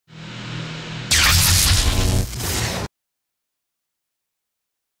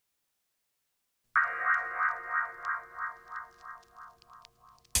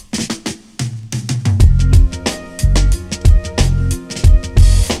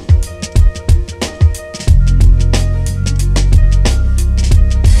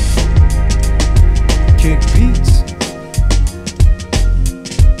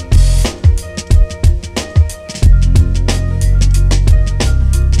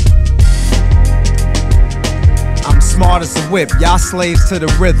hard as a whip, y'all slaves to the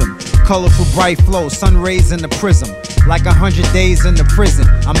rhythm. Colorful bright flow, sun rays in the prism. Like 100 days in the prison,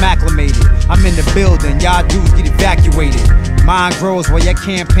 I'm acclimated. I'm in the building, y'all dudes get evacuated. Mine grows while your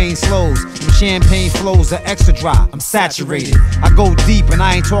campaign slows. Them champagne flows are extra dry, I'm saturated. I go deep and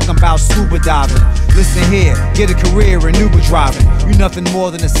I ain't talking about scuba diving. Listen here, get a career in Uber driving. You nothing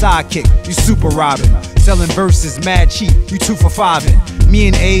more than a sidekick, you super robbing. Selling verses mad cheap, you 2 for 5. Me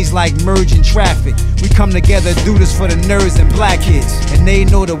and A's like merging traffic. We come together, do this for the nerds and black kids. And they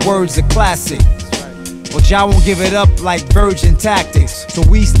know the words are classic. But y'all won't give it up like virgin tactics. So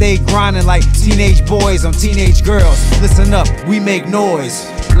we stay grinding like teenage boys on teenage girls. Listen up, we make noise.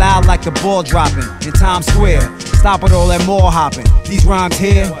 Loud like the ball dropping in Times Square. Stop with all that mall hopping. These rhymes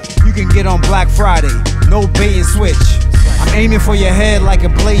here, you can get on Black Friday. No bait and switch. I'm aiming for your head like a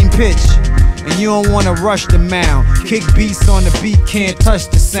blatant pitch. And you don't wanna rush the mound. Kic Beats on the beat, can't touch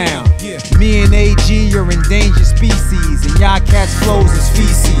the sound. Me and AG, you're endangered species. And y'all cats flows is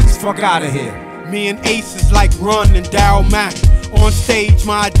feces. Fuck out of here. Me and Ace is like Run and Daryl Mack. On stage,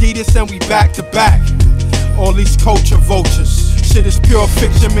 my Adidas and we back to back. All these culture vultures. Shit is pure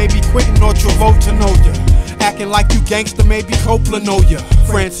fiction, maybe Quentin or Travolta know ya. Acting like you gangster, maybe Coppola know ya.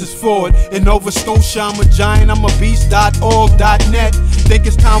 Francis Ford in Nova Scotia, I'm a giant, I'm a beast.org.net. Think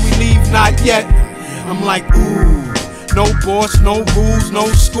it's time we leave, not yet. I'm like, ooh. No boss, no rules, no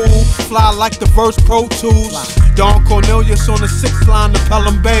school. Fly like the verse Pro Tools. Don Cornelius on the 6th line of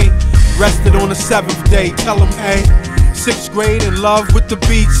Pelham Bay. Rested on the 7th day, tell him, hey. 6th grade in love with the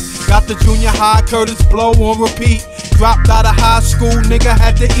beats. Got the junior high Curtis Blow on repeat. Dropped out of high school, nigga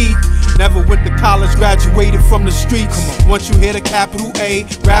had to eat. Never went to college, graduated from the streets. Once you hear the capital A,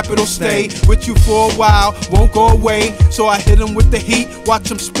 rap it'll stay with you for a while, won't go away. So I hit him with the heat,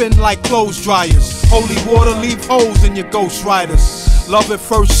 watch him spin like clothes dryers. Holy water leave holes in your Ghost Riders. Love at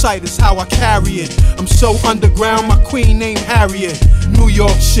first sight is how I carry it. I'm so underground, my queen named Harriet. New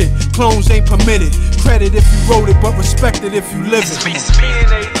York shit, clones ain't permitted. Credit if you wrote it, but respect it if you live it. It's me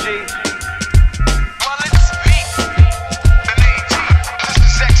and AG.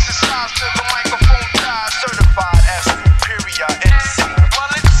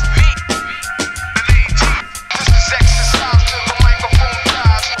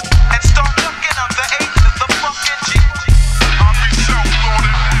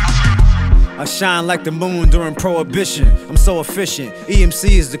 I shine like the moon during Prohibition. I'm so efficient. EMC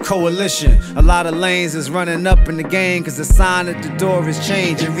is the coalition. A lot of lanes is running up in the game, cause the sign at the door is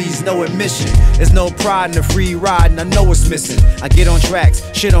change and reads no admission. There's no pride in the free ride and I know it's missing. I get on tracks,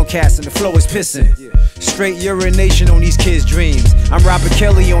 shit on cast and the flow is pissing. Straight urination on these kids' dreams. I'm Robert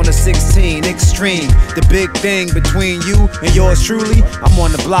Kelly on the 16, extreme. The big thing between you and yours truly. I'm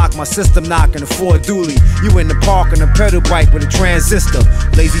on the block, my system knocking a Ford Dually. You in the park on a pedal bike with a transistor.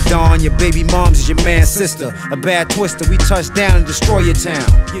 Lazy Dawn, your baby mom's is your man's sister. A bad twister, we touch down and destroy your town.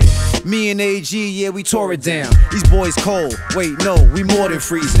 Me and AG, yeah, we tore it down. These boys cold, wait, no, we more than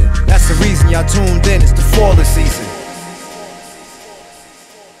freezing. That's the reason y'all tuned in, it's the fallen